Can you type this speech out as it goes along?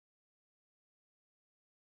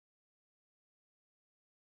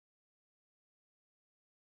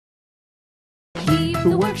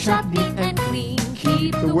the workshop neat and clean.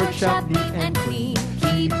 Keep the workshop neat and clean.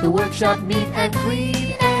 Keep the workshop neat and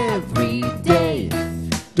clean every day.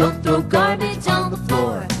 Don't throw garbage on the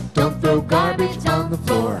floor. Don't throw garbage on the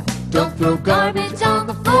floor. Don't throw garbage on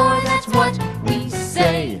the floor, that's what we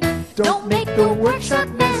say. Don't make the workshop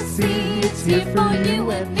messy, it's here for you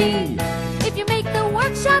and me. If you make the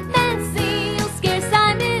workshop messy, you'll scare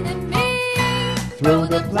Simon and me. Throw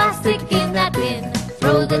the plastic in that bin.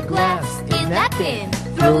 Throw the glass in that bin.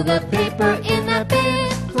 Throw the paper in that bin.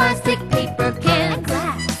 Plastic, paper, can, and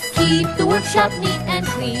glass. Keep the workshop neat and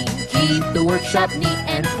clean. Keep the workshop neat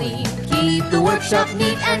and clean. Keep the workshop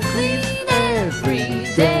neat and clean every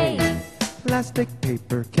day. Plastic,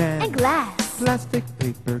 paper, can, And glass. plastic,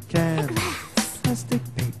 paper, can, And glass. plastic,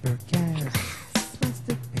 paper, can.